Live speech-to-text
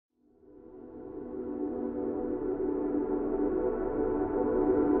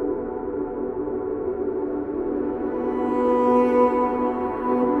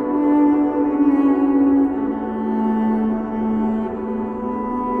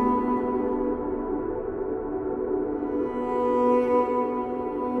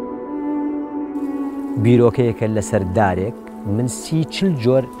بیرۆکەیەکە لەسەر دارێک من 30-40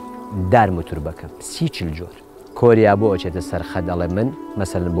 جۆر دارمتور بکەم 30-40 جۆر کۆریا بۆ ئەچێتە سەرخە دەڵێ من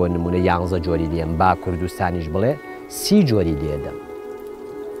مەسەلەن بۆ نمونە 11 جۆری لێم با کوردستانیش بڵێ 30 جۆری لێدەم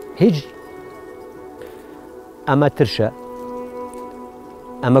هیچ ئەمە ترشە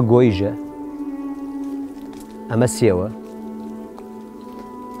ئەمە گۆیژە ئەمە سێوە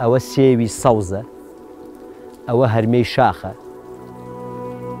ئەوە سێوی سەوزە ئەوە هەرمەی شاخە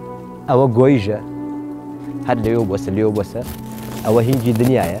ئەوە گۆیژە هەر لێو بۆسە لێو بۆسە ئەوە هینگی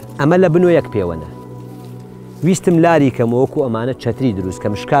دنیاە ئەمە لە بنۆ یەک پێوەنە ویستم لاری کەمەوەکو ئەمانە چەتری دروست کە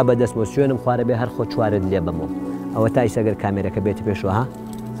مشکا بەدەستمەوە سوێنم خوارە بێ هەر خۆ چوارت لێ بمەوە ئەوە تا ئیسەگەر کامێرەکە بێتە پێشوە ها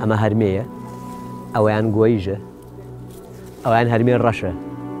ئەمە هەرمەیە ئەوەیان گۆیژە ئەویان هەرمێ ڕەشە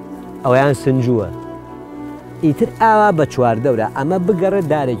ئەویان سنجووە ئیتر ئاوا بە چواردەورە ئەمە بگەڕێ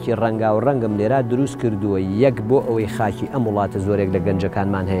دارێکی ڕەنگا و ڕەنگم لێرا دروست کردووە یەک بۆ ئەوەی خاکی ئەم وڵاتە زۆرێک لە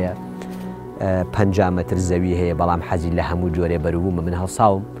گەنجەکانمان هەیە 50 مەتر زەوی هەیە بەڵام حەزی لە هەموو جۆرێ بەروبوومە من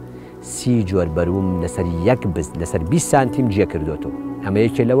هەڵساوم 30 جۆر بەروم لەسەر یەک بست لەسەر 20 سانتیم جێ کردوێتەوە ئەمە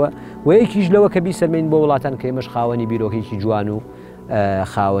یەکێ لەوە و یەکیش لەوە کە بیسەرمێن بۆ وڵاتان کە ئێمەش خاوەنی بیرۆکێکی جوان و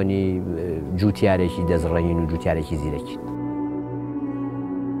خاوەنی جوتیارێکی دەزڕەنین و جوتیارێکی زیرەکی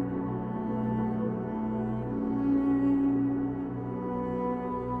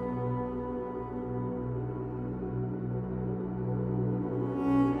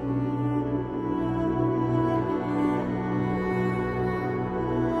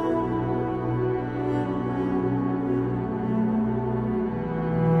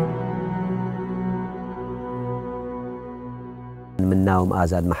من ناوم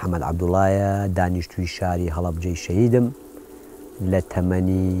ئازاد محەممەد عەبدوڵایە دانیشتووی شاری هەڵەبجەی شەهیدم لە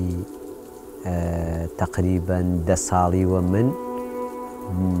تەمەنی تقریباً 10 ساڵیوە من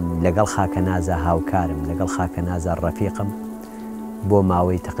لەگەڵ خاکەنازە هاوکارم لەگەڵ خاکەنازە ڕەفیقم بۆ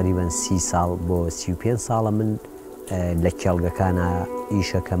ماوەی تقریباً 30 ساڵ بۆ 35 ساڵە من لە کێڵگەکانە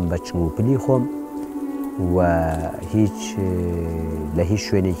ئیشەکەم بە چنگوپلی خۆم و لە هیچ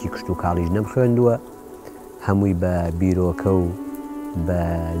شوێنێکی کشت و کاڵیش نەم خوێندووە هەمووی بە بیرۆکە و بە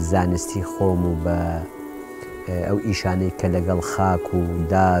زانستی خۆم و بە ئەو ئیشانەی کە لەگەڵ خاک و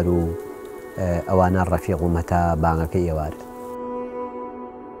دار و ئەوانە ڕەفیق و مەتا بانگەکە ئێوارە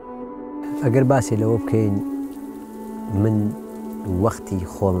ئەگەر باسی لەوە بکەین من وەختی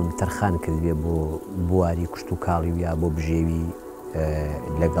خۆمم تەرخان کردوێ بۆ بواری کشت و کاڵی و یا بۆ بژێوی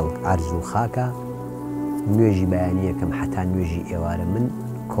لەگەڵ ئەرز و خاکە نوێژی بەیانیەکەم حتا نوێژی ئێوارە من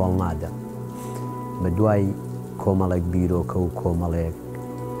کۆڵ نادەم بە دوای کۆمەڵێک بیرۆکە و کۆمەڵێک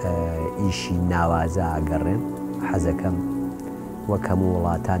ئیشی ناوازە ئاگەڕێن حەزەکەم وەک هەموو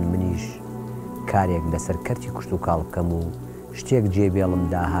وڵاتان منیش کارێک لەسەر کەرتی کشت و کاڵ بکەم و شتێک جێبێڵم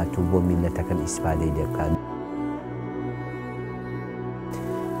داهات و بۆ میلەتەکەم ئیسپادەی لێ بکەن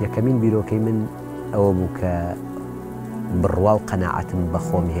یەکەمین بیرۆکەی من ئەوە بوو کە بڕوا و قەناعەتم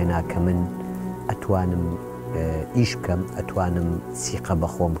بەخۆم هێنا کە من ئەتوانم ئیش بکەم ئەتوانم سیقە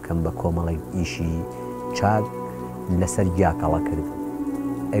بەخۆم بکەم بە کۆمەڵێک ئیشی چاک لەسەر گیاکەڵە کرد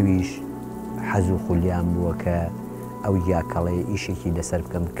ئەویش حەز و خولیان بووە کە ئەو گیاکەڵەیە ئیشێکی لەسەر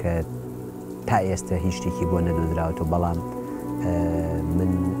بکەم کە تا ئێستا هیچ شتێکی بۆ نەدۆزراوەتەوە بەڵام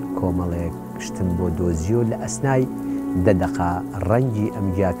من کۆمەڵێک شتم بۆ دۆزیۆ لە ئەسنای 10 دقا ڕەنگی ئەم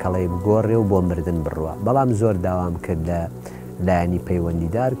گیاکەڵەی بگۆڕێ و بۆ مردن بڕوە بەڵام زۆر داوام کرد لە لایەنی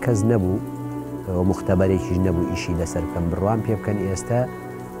پەیوەندیدار کەس نەبوو مختبەرێکیش نەبوو ئیشی لەسەر بکەم بڕوان پێ بکەن ئێستا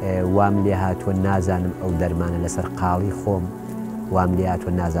وام لێ هاتووە نازانم ئەو دەرمانە لەسەر قاڵی خۆم وام لێ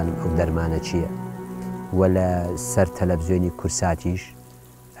هاتووە نازانم ئەو دەرمانە چییە وە لە سەر تەلەڤیزیۆنی کورساتیش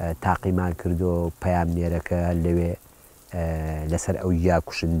تاقیمان کردو پەیامنێرەکە لەوێ لەسەر ئەو یا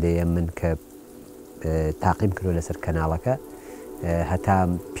کوشندەیە من کە تاقیم کردو لەسەر کەناڵەکە هەتا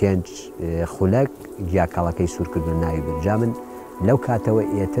 5 خولەک گیاکەڵەکەی سوور کردو ناوی برجا من لەو کاتەوە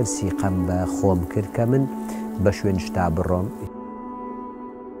ئێتر سیقەم بە خۆم کرد کە من بە شوێن شتا بڕۆم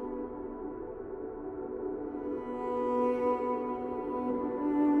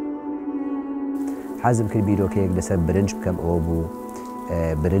حەزم کرد بیرۆکەیەک لەسەر برنج بکەم ئەوە بوو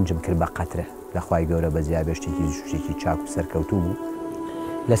برنجم کرد بە قەترە لەخوای گەورە بە زیابێ شتێکی چاک و سەرکەوتوو بوو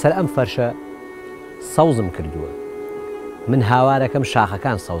لەسەر ئەم فەرشە سەوزم کردووە من هاوارەکەم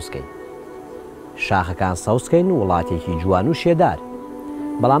شاخەکان سەوزکەین شاخەکان سەوزکەین و وڵاتێکی جوان و شێدار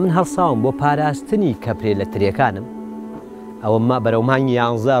بەڵام من هەڵساوم بۆ پاراستنی کەپرێ لە ترێکانم ئەوە بەرەو مانگی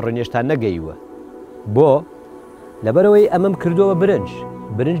 11 ڕۆنێشتا نەگەیوە بۆ لەبەرەوەی ئەمەم کردووە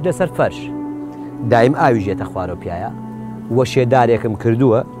برنج لەسەر فەرش دایم ئاوی ژێتە خوارۆ پیایە وە شێدارێکم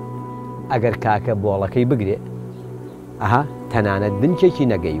کردووە ئەگەر کاکە بۆڵەکەی بگرێ ئەها تەنانەت بنکێکی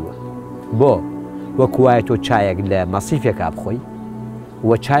نەگەیوە بۆ وەکوایە تۆ چایەک لە مەسیفێکا بخۆی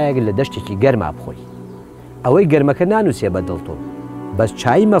وە چایەک لە دەشتێکی گەرما بخۆی ئەوەی گەرمەکە نانووسێ بە دڵتۆ بەس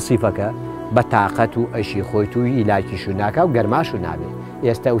چای مەسیفەکە بە تااقەت و ئەشی خۆی و هیلاکیش و ناکا و گەرماش و نابێ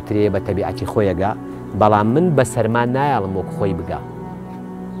ئێستا وترێ بە تەبیعەتی خۆیەگا بەڵام من بە سەرما نایڵم وەک خۆی بگا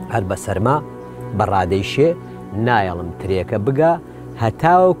هەر بە سەرما بە ڕادەیشێ نایڵم ترێکە بگا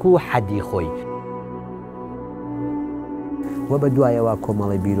هەتاوەکو حەدی خۆی وە بە دوایەوە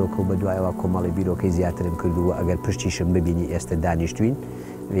کۆمەڵی بیرۆکە و بە دوایەوە کۆمەڵی بیرۆکەی زیاترم کردووە ئەگەر پشتیشم ببینی ئێستا دانیشتوین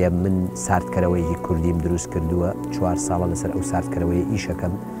من ساردکەرەوەیی کوردیم دروست کردووە 4 ساڵە لەسەر ئەو ساردکەرەوەی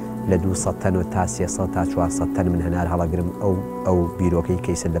ئیشەکەم لە 200 تەن تا 300 تا 400 تەن من هەنار هەڵەگرم ئەو بیرۆکەی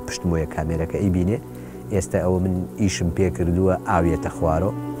کەیسە لە پشتمۆیە کامێرەکە ئەیبینێ ئێستا ئەوە من ئیشم پێ کردووە ئاویێتە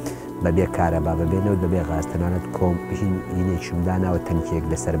خوارۆ بەبێ کارەبا ببێنەوە بەبێ غاستەنانەت کۆم هینێکشم داناوە تەنکێک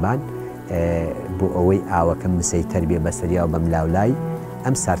لە سەربان بۆ ئەوەی ئاوەکەم بسەیتەر بێ بەسەریا و بەم لاولای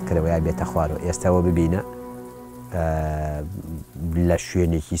ئەم ساردکەرەوەیە بێتە خوارەوە ئێستاەوە ببینە لە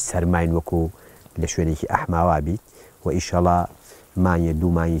شوێنێکی سەرماین وەکو لە شوێنێکی ئەحماوا بیت و ئیشەڵا مانیە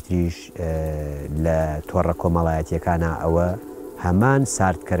دوومانی تریش لە تۆڕە کۆمەڵایەتیەکانە ئەوە هەمان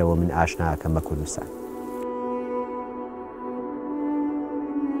ساردکەرەوە من ئاشناکەم بە کوردستان.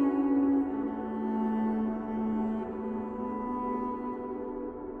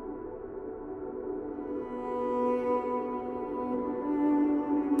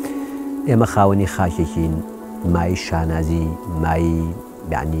 ئێمە خاوەنی خاکێکین مای شانازی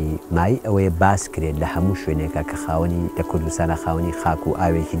مای ئەوەیە باس کرێت لە هەموو شوێنێکە کە خاوەنی لە کوردستانە خاوەنی خاک و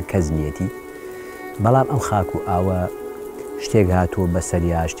ئاوێکین کەس نیەتی بەڵام ئەم خاک و ئاوە شتێک هاتووە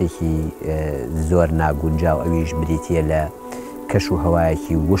بەسەریا شتێکی زۆر ناگونجاو ئەویش بریتە لە کەش و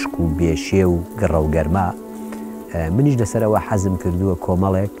هەوایەکی وشک و بێشێ و گڕە و گەرما منیش لەسەرەوە حەزم کردووە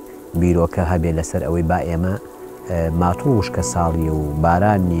کۆمەڵێک بیرۆکە هەبێ لەسەر ئەوەی با ئێمە ماتوو وشکە ساڵی و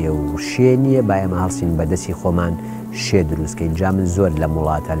باران نییە و شێ نییە با ئێمە هەڵسین بەدەستی خۆمان شێ دروستکەین جا من زۆر لە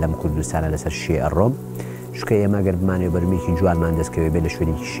وڵاتە لەم کوردستانە لەسەر شێ ئەڕۆم شکە ئێمە گەر بمانێ بەرمێکی جوانمان دەستکەوێ بێ لە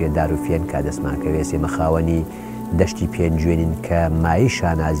شوێنێکی شێدار و فێن کا دەستماکەوێت ئێمە خاوەنی دەشتی پێنجوێنین کە مای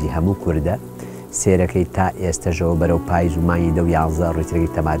شانازی هەموو کووردە سێرەکەی تا ئێستەژەوە بەرەو پاییز و مانی 11 ڕیترێکی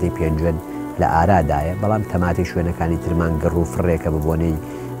تەماتەی پێنجوێن لە ئارادایە بەڵام تەماتی شوێنەکانی ترمان گەڕ و فڕێکە ببوونەی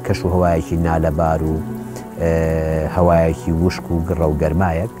کەش و هەوایەکی نالەبار و هەوایەکی وشک و گڕە و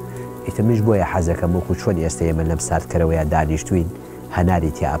گەرمایەک ئیتەمیش بۆیە حەزەکەم وەکو چۆن ئێستا ئێمە لەم ساردکەرەوەیە دانیشتوین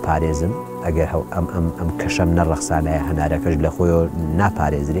هەناری تێ ئاپارێزم ئەگەر ئەم کەشەم نەڕەخسانەیە هەنارەکەش لە خۆیەوە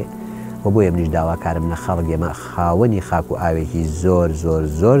ناپارێزرێ و بۆ ئێمنیش داواکارم لە خەڵک ئێمە خاوەنی خاک و ئاوێکی زۆر زۆر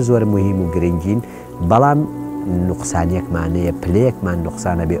زۆر زۆر مهم و گرنگین بەڵام نوقسانیەکمانەیە پلەیەکمان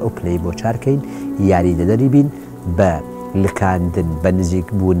نوقسانە بێ ئەو پلەی بۆ چارکەین یاری دەدەری بین بە لکاندن بە نزیک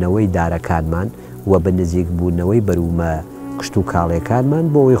بوونەوەی دارەکانمان و بە نزیک بوونەوەی بەرومە کشت و کاڵەکانمان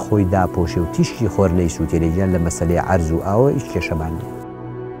بۆ ئەوەی خۆی داپۆشێ و تیشکی خۆر نەیسووتێنێجیان لە مەسەلەی عەرز و ئاوە هیچ کێشەمان نیە.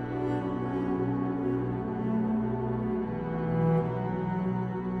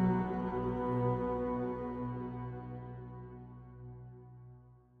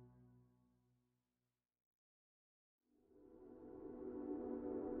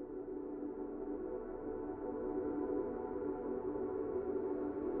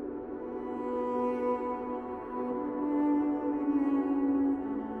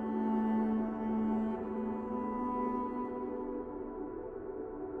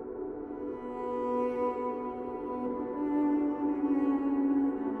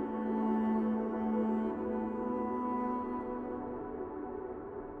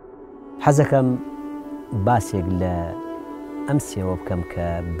 حەزەکەم باسێک لە ئەم سێوە بکەم کە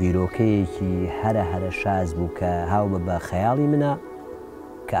بیرۆکەیەکی هەرە شاز بوو کە هاو بە خەیاڵی منە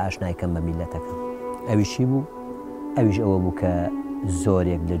کە ئاشنایکەم بە میلەتەکەم ئەویشی بوو ئەویش ئەوە بوو کە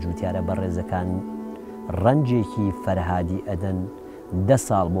زۆرێک لە جوتیارە بەڕێزەکان ڕەنجێکی فەرهادی ئەدەن 10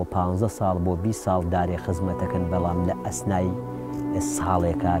 ساڵ بۆ 15 ساڵ بۆ 20 ساڵ دارێ خزمەتەکەن بەڵام لە ئەسنای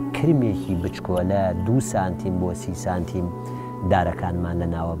ساڵێکە کرمێکی بچکۆلە 2 سانتیم بۆ 30 سانتیم دارەکانمان لە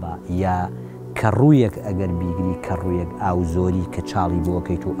ناوە بە یا کە ڕوویەک ئەگەر بیگری کە ڕوویەک ئاو زۆری کە چاڵی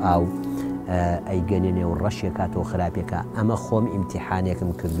بۆکەیت و ئاو ئەیگەنێنێ و ڕەشێک کاتەوە خراپێکە ئەمە خۆم ئیمتیحانێکم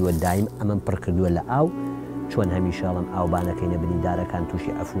کردووە دایم ئەمەم پڕ کردووە لە ئاو چۆن هەمیشەڵم ئاوبانەکەی نەبنی دارەکان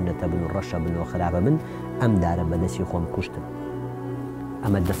تووشی ئەفونەتە بن و ڕەشە بن و خراپە بن ئەم دارە بەدەستی خۆم کوشتم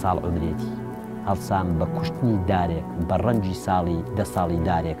ئەمە 10 ساڵ عمرێتی هەڵسام بە کوشتنی دارێک بە ڕەنجی ساڵی 10 ساڵی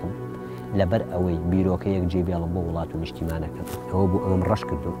دارێکم لەبەر ئەوەی بیرۆکەیەک جێبێڵم بۆ وڵات و نیشتیمانەکەم ئەوە بوو ئەوەم ڕەش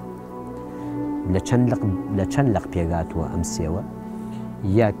کردو لە چەند لەق پێگاتووە ئەم سێوە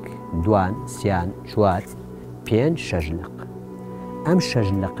 1 2 3 4 5 6 لەق ئەم 6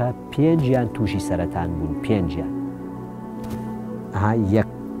 لەقە 5یان تووشی سەرەتان بوون 5یان 1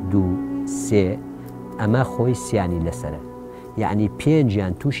 2 3 ئەمە خۆی سیانی لەسرە یعنی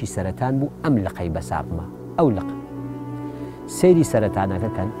 5یان تووشی سەرەتان بوو ئەم لەقەی بەساقمە ئەو لقە سەیری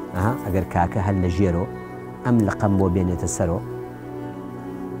سەرەتانەکەکەن ئەگەر کاکە هەر لە ژێرۆ ئەم لقەم بۆ بێنێتە سەرۆ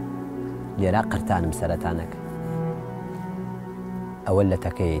لێرا قرتانم سەرەتانەکە ئەوە لە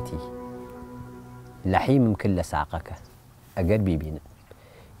تەکەیەتی لەحیمم کرد لە ساقەکە ئەگەر بیبینن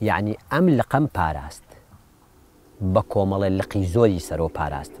یعنی ئەم لقەم پاراست بە کۆمەڵە لقی زۆری سەرۆ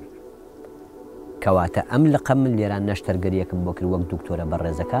پاراستم کەواتە ئەم لقەم من لێران نەشتەرگەریەکم بۆ کرد وەک دکتۆرە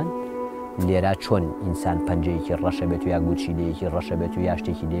بەڕێزەکان لێرا چۆن ئینسان پەنجەیەکی ڕەشە بێت و یا گوچیلەیەکی ڕەشە بێت و یا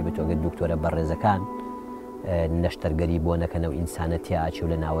شتێکی لێ بێت ئەگەر دکتۆرە بەڕێزەکان نەشتەرگەری بۆ نەکەنەوە ئینسانە تیاچی و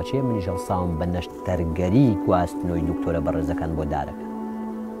لە ناوەچێ منیش هەڵساوم بە نەشتەرگەری گواستنەوەی دکتۆرە بەڕێزەکان بۆ دارەکە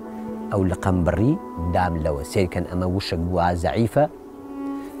ئەو لقەم بڕی دام لەوە سیرکەن ئەمە وشک بووە زەعیفە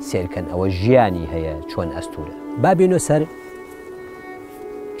سێرکەن ئەوە ژیانی هەیە چۆن ئەستورە با بێنۆ سەر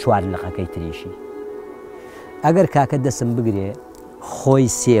چوار لقەکەی تریشی ئەگەر کاکە دەسم بگرێ خۆی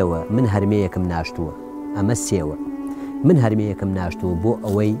سێوە من هەرمەیەکم ناشتووە ئەمە سێوە من هەرمەیەکم ناشتووە بۆ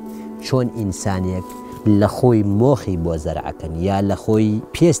ئەوەی چۆن ئینسانێک لە خۆی مۆخی بۆ زەرعەکەن یا لە خۆی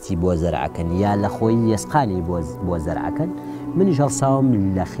پێستی بۆ زەرعەکەن یا لە خۆی یەسقانی بۆ زەرعەکەن منیش هەڵساوم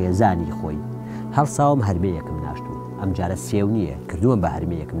لە خێزانی خۆی هەڵساوم هەرمەیەکم ناشتووە ئەم جارە سێو نییە کردووە بە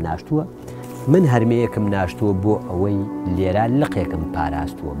هەرمەیەکم ناشتووە من هەرمەیەکم ناشتووە بۆ ئەوەی لێرا لقێکم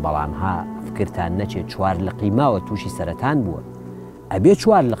پاراستووە بەڵام ها فکرتان نەچێت چوار لقی ماوە تووشی سەرەتان بووە ئەبێ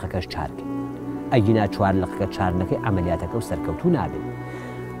چوار لقەکەش چارکە ئەگینا چوار لقەکە چار نەکەی ئەمەلیاتەکە و سەرکەوتوو نابێت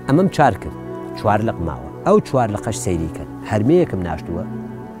ئەمەم چار کرد چوار لق ماوە ئەو چوار لقەش سەیری کرد هەرمەیەکم ناشتووە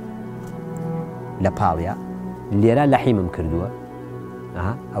لە پاڵیا لێرا لەحیمم کردووە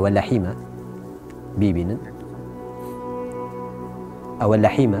ئەوە لەحیمە بیبینن ئەوە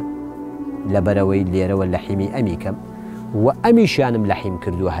لەحیمە لەبەرەوەی لێرەوە لەحیمی ئەمیکەم و ئەمیشیانم لەحیم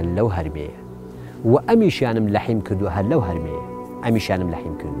کردووە هەر لەو هەرمەیە و ئەمیشیانم لەحیم کردووە هەر لەو هەرمەیە ئەمیشانم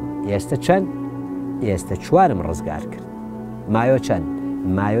لەحیم کردووە ئێستا چەند ئێستا چوارم ڕزگار کرد مایۆ چەند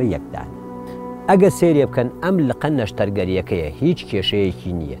مایۆ یەکدان ئەگە سێریە بکەن ئەم لقە نەشتەرگەریەکەیە هیچ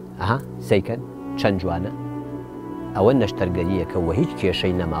کێشەیەکی نییە سەیکەن چەند جوانە ئەوە نەشتەرگەریەکە و هیچ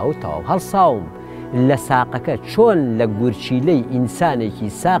کێشەی نەماوە تەواو هەڵساوم لە ساقەکە چۆن لە گورچیلەی ئینسانێکی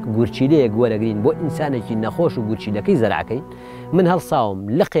ساق گورچیلەیەک وەرەگرین بۆ ئینسانێکی نەخۆش و گورچیلەکەی زەرعەکەی من هەڵساوم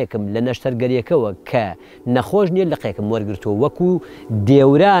لقێکم لە نەشتەرگەریەکەوە کە نەخۆش نییە لقێکم وەرگرتووە وەکو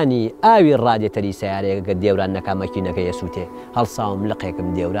دێورانی ئاوی ڕادێتەری سیارەیەکە کە دێوران نەکامەکینەکە یەسووتێ هەڵساوم لقێکم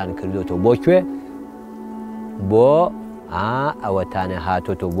دێوران کردوێتەوە بۆ کوێ بۆ ئەوەتانە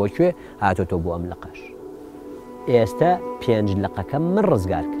هاتۆتەوە بۆ کوێ هاتۆتەوە بۆ ئەم لقەش ئێستا پێنج لقەکەم من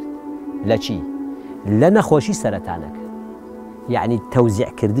ڕزگار کرد لە چی؟ لە نەخۆشی سەرەتانەکە یعنی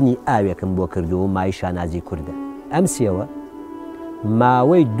تەوزیعکردنی ئاوێکم بۆ کردو و مای شانازی کوردە ئەم سێوە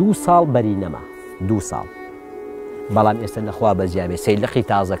ماوەی 2 ساڵ بەری نەما 2 ساڵ بەڵام ئێستا نەخوا بەزیامێ سەی لقی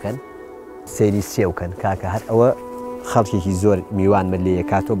تازەکەن سەیری سێوکەن کاکە هەر ئەوە خەڵکێکی زۆر میوانمە لێ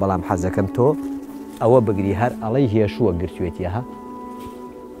یەکاتۆ بەڵام حەزەکەم تۆ ئەوە بگری هەر ئەڵەی هێشووە گرتوێتیە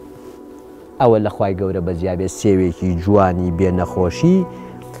ئەوە لە خوای گەورە بەزیابێ سێوێکی جوانی بێ نەخۆشی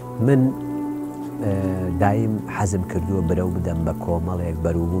من دایم حەزم کردووە بەرەو بدەم بە کۆمەڵێک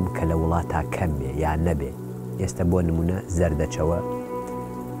بەروبووم کە لە وڵاتە کەم بێ یان نەبێ ئێستا بۆ نمونە زەردەچەوە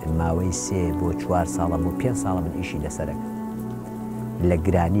ماوەی 3 بۆ 4 ساڵە بۆ 5 ساڵە من ئیشی لەسەرەکە لە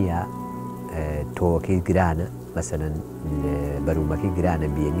گرانیە تۆوەکەی گرانە مەسەرەن بەرومەکەی گرانە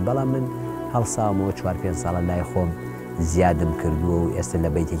بێنی بەڵام من هەڵساومەوە 4-5 ساڵە لای خۆم زیادم کردووە و ئێستا لە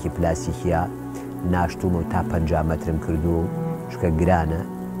بەیتێکی پلاسیکیە ناشتومە و تا 50 مەترم کردووە چکە گرانە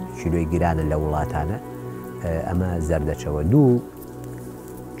کیلۆی گرانە لە وڵاتانە ئەمە زەردەچەوە دوو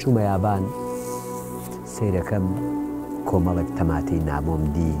چوومە یابان سیرەکەم کۆمەڵێک تەماتەی نامۆم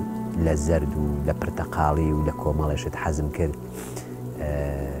دی لە زەرد و لە پرتەقاڵی و لە کۆمەڵێشت حەزم کرد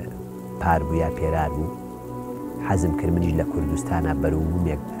پار بوو یا پێرار بوو حەزم کرد منیش لە کوردستانە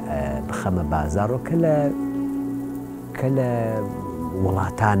بەروبوومێک بخەمە بازاڕۆ کە لە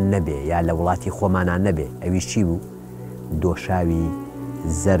وڵاتان نەبێ یا لە وڵاتی خۆمانان نەبێ ئەویش چی بوو دۆشاوی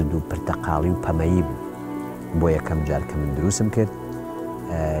زەرد و پرتەقاڵی و پەمەیی بوو بۆ یەکەم جار کە من دروستم کرد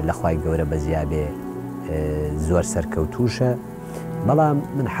لە خوای گەورە بەزیابێ زۆر سەرکەوتوشە بەڵام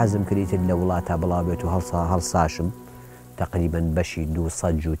من حەزم کردیتر لە وڵاتە بڵاوێت و هەڵساشم تقریباً بەشی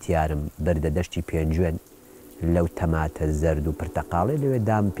 200 جوتیارم بەردە دەشتی پێنجوێن لەو تەماتە زەرد و پرتەقاڵی لەوێ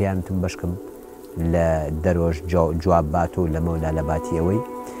دام پێیانتم بەشکم لە دەرۆژ جواب بات و لەمە و لالەباتی ئەوەی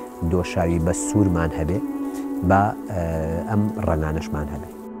دۆشاوی بە سوورمان هەبێ بە ئەم ڕەنانەشمان هەبێ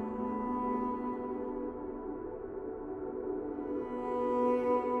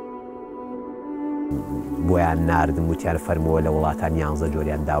بۆیان ناردم وتیان فەرمەوە لە وڵاتان 11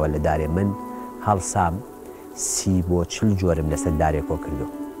 جۆریان داوە لە دارێ من هەڵسام 30 بۆ 40 جۆرم لەسەر دارێکۆ کردو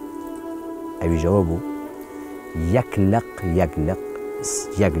ئەویژەوە بوو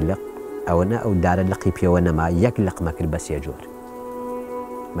یەک لق ئەوەنە ئەو دارە لقی پێوە نەما یەک لقمە کرد بە سێ جۆر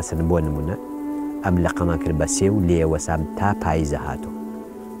مەسەن بۆ نمونە ئەم لقەمان کرد بە سێ و لێوەسام تا پاییزە هاتۆ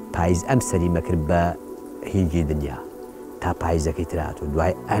پاییز ئەم سەریمە کرد بە هینگی دنیا تا پاییزەکەی تراتۆ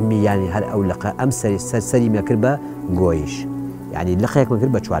دوای ئەمی یانی هەر ئەو لقە ئەم سەریمە کرد بە گۆیش یعنی لقەیەکمە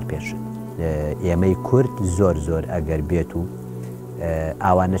کرد بە چوار پێش ئێمەی کورد زۆر ئەگەر بێت و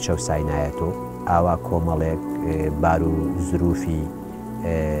ئاوا نەچەوسای نایەتۆ ئاوا کۆمەڵێک بار و زروفی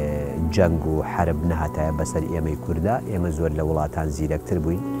جەنگ و حرب نەهاتایە بەسەر ئێمەی کووردا ئێمە زۆر لە وڵاتان زیرەکتر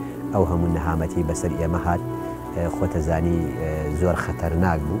بووین ئەو هەموو نەهامەتی بەسەر ئێمە هات خۆتەزانی زۆر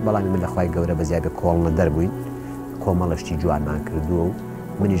خەتەرناک بوو بەڵام من لەخوای گەورە بە زیابێ کۆڵنە دەربووین کۆمەڵشتی جوانمان کردووە و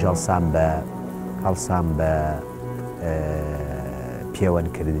منیش هەڵسام بە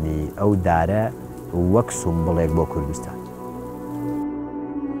پەیوەندکردنی ئەو دارە وەک سومبڵێک بۆ کوردستان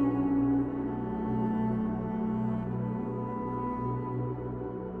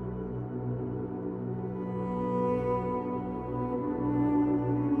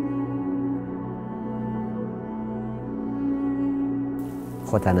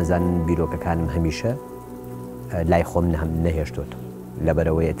خۆتان نەزانن بیرۆکەکانم هەمیشە لای خۆم نەهێشتۆتەوە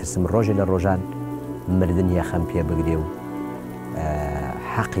لەبەرەوەی ترسم ڕۆژێ لە ڕۆژان مردن یەخەم پێ بگرێ و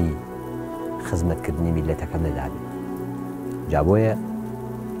حەقی خزمەتکردنی میلەتەکەم نەدابێت جا بۆیە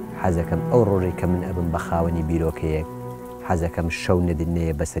حەزەکەم ئەو ڕۆژێک کە من ئەبم بە خاوەنی بیرۆکەیەک حەزەکەم شەو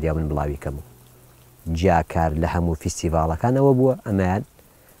نەدنەیە بەسەریا من بڵاویکەم و جیاکار لە هەموو فیستیڤاڵەکانەوە بووە ئەمەیان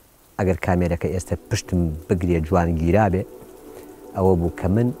ئەگەر کامێرەکە ئێستا پشتم بگرێ جوان گیرابێ ئەوە بوو کە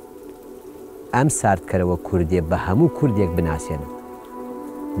من ئەم ساردکەرەوە کوردێ بە هەموو کوردێک بناسیێنم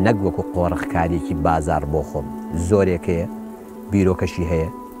نەک وەکو قۆڕخکارێکی بازار بۆ خۆم زۆرێکەیە بیرۆکەشی هەیە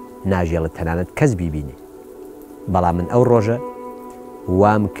ناژێڵت تەنانەت کەس بیبینێ بەڵام من ئەو ڕۆژە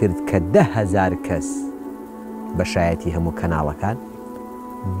وام کرد کە 10,000 کەس بە شایەتی هەموو کەناڵەکان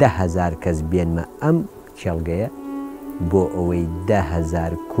 10,000 کەس بێنمە ئەم کێڵگەیە بۆ ئەوەی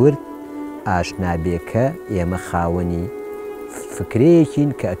 10,000 کورد ئاشنابێ کە ئێمە خاوەنی فکرەیەکین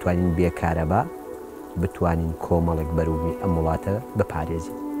کە ئەتوانین بێکارەبا بتوانین کۆمەڵێک بەرومی ئەم وڵاتە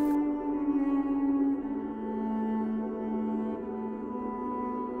بپارێزین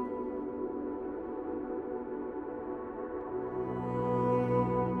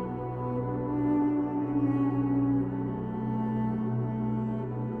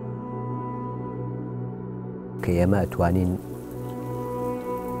کە ئێمە ئەتوانین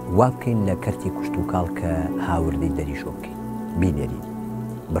وا بکەین لە کەرتی کوشت و کاڵ کە هاوردەی دەریشۆ بکەین بینێرین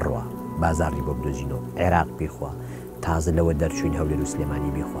بڕوا بازاڕی بۆ بدۆزینەوە عێراق بیخوا تازە لەوە دەرچوین هەولێر و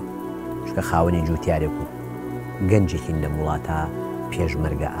سلێمانی بیخوا چکە خاوەنی جوتیارێک و گەنجێکین لە وڵاتە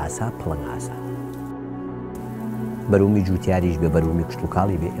پێشمەرگە ئاسا پڵەنگ ئاسا بەرومی جوتیاریش بێ بەرومی کوشت و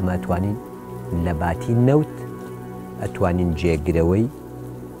کاڵی بێ ئێمە ئەتوانین لە باتی نەوت ئەتوانین جێگرەوەی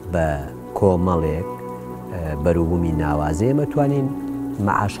بە کۆمەڵێک بەروبوومی ناوازە ئێمە توانین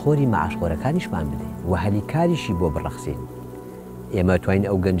مەعاشخۆرەکانیشمان بدەین و هەلیکاریشی بۆ بڕەخسین ئێمە توانین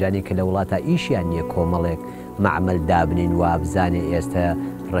ئەو گەنجانی کە لە وڵاتە ئیشیان نییە کۆمەڵێک مەعمەل دابنین و بزانێ ئێستا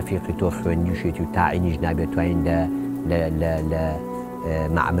ڕەفیقی تۆ خوێندی وشێتی و تاعینیش نابێت توانین لە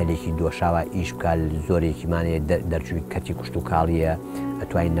مەعمەلێکی دۆشاوە ئیش بکات زۆرێکیمانەیە دەرچووی کەتی کوشت و کاڵیە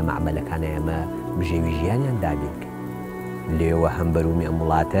ئەتوانین لە مەعمەلەکانە ئێمە بژێوی ژیانیان دابین لێوە هەم بەرومی ئەم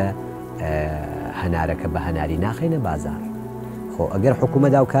وڵاتە هەنارەکە بە هەناری ناخینە بازار خۆ ئەگەر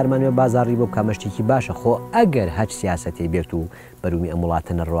حکوومەتدا و کارمانوێ بازاڕی بۆ کامەشتێکی باشە خۆ ئەگەر هەچ سیاسەتی بێت و بەرومی ئەم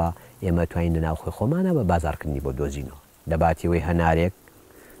وڵاتە نەڕوا ئێمە توانین لە ناوخۆی خۆمانە بە بازارکردنی بۆ دۆزینەوە دەباتیەوەی هەنارێک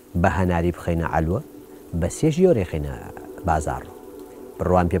بە هەناری بخەینە عەلوە بە سێ ژیۆرێ خەینە بازاڕ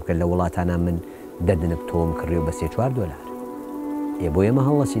بڕوان پێ بکەن لە وڵاتانە من دەردنک تۆم کڕێ و بە $3 بۆ ئێمە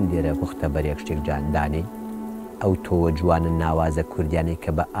هەڵەسین دێرە پوختە بەرێک شتێک جاندانەی ئەو تۆوە جوانە ناوازە کوردیانەی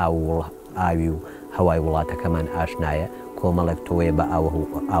کە بە ئاوی و هەوای وڵاتەکەمان ئاشنایە کۆمەڵێک تۆیە بە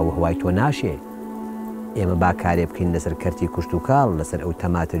ئاو هەوای تۆ ناشێ ئێمە با کارێ بکەین لەسەر کەرتی کوشت و کاڵ لەسەر ئەو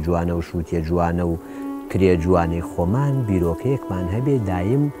تەماتە جوانە و شووتە جوانە و کرێ جوانەی خۆمان بیرۆکەیەکمان هەبێ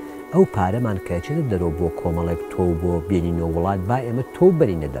دایم ئەو پارەمان کەچێتە دەرەوە بۆ کۆمەڵێک تۆ بۆ بێنینەوە وڵات با ئێمە تۆ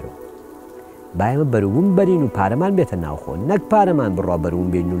بەرینە دەرەوە با ئێمە بەروبووم بەرین و پارەمان بێتە ناوخۆ نەک پارەمان بڕوا بەروم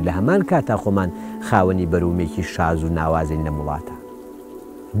بێن و لە هەمان کاتا خۆمان خاوەنی بەرومێکی شاز و ناوازین لە وڵاتە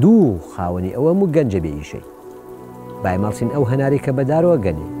دوو خاوەنی ئەوە و گەنجە بێ ئیشەی با مەڵسین ئەو هەناری کە بەدارەوە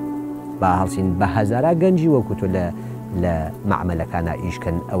گەنێ با هەڵسین بە هەزارە گەنجی وەکو تۆ لە مەعمەلەکانە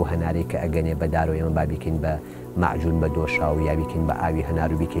ئیشکەن ئەو هەنارێک کە ئەگەنێ بەدارەوە ئێمە با بیکەین بە معجون بە دۆشا و یا بیکەین بە ئاوی هەنار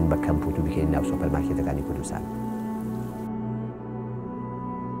و بیکەین بە کەمپوت و بکەین ناو سۆپەرمارکێتەکانی کوردستان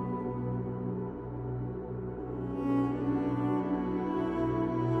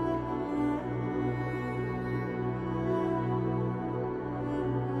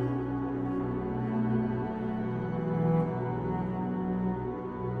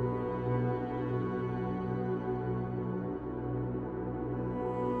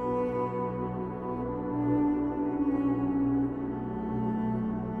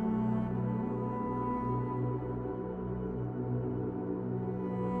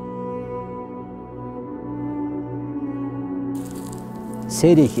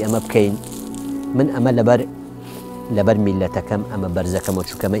سیرێکی ئەمە بکەین من ئەمە لەبەر میلەتەکەم ئەمە بەرزەکەمە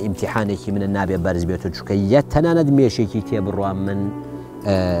چووکەمە ئیمتیحانێکی منە نابێ بەرز بێت و چووکە یە تەنانەت مێشێکی تێبڕوان من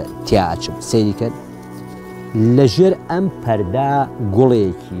تیا ئاچم سەیری کرد لەژێر ئەم پەردا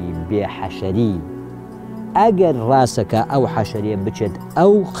گوڵێکی بێحەشەری ئەگەر ڕاستەکە ئەو حەشەریە بچێت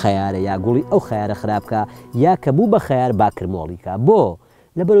ئەو خەیارە یا گوڵی ئەو خەیارە خراپکە یا کە بوو بە خەیار باکرمۆڵیکە بۆ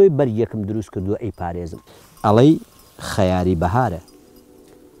لەبەرەوەی بەریەکم دروست کردووە ئەی پارێزم ئەڵەی خەیاری بەهارە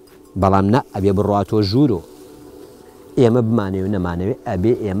بەڵام نە ئەبێ بڕاتۆ ژوور و ئێمە بمانێ و نەمانەوێت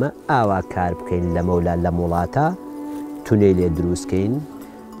ئەبێ ئێمە ئاوا کار بکەین لەمەولا لە وڵاتە تونەی لێ دروستکەین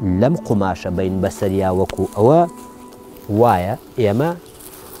لەم قوماشە بین بەسەریا وەکو ئەوە وایە ئێمە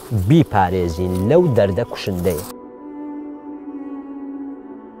بیپارێزین لەو دەردە کوشندەیە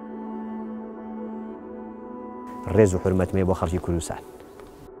ڕێز و حورمەتمێ بۆ خەڵکی کوردستان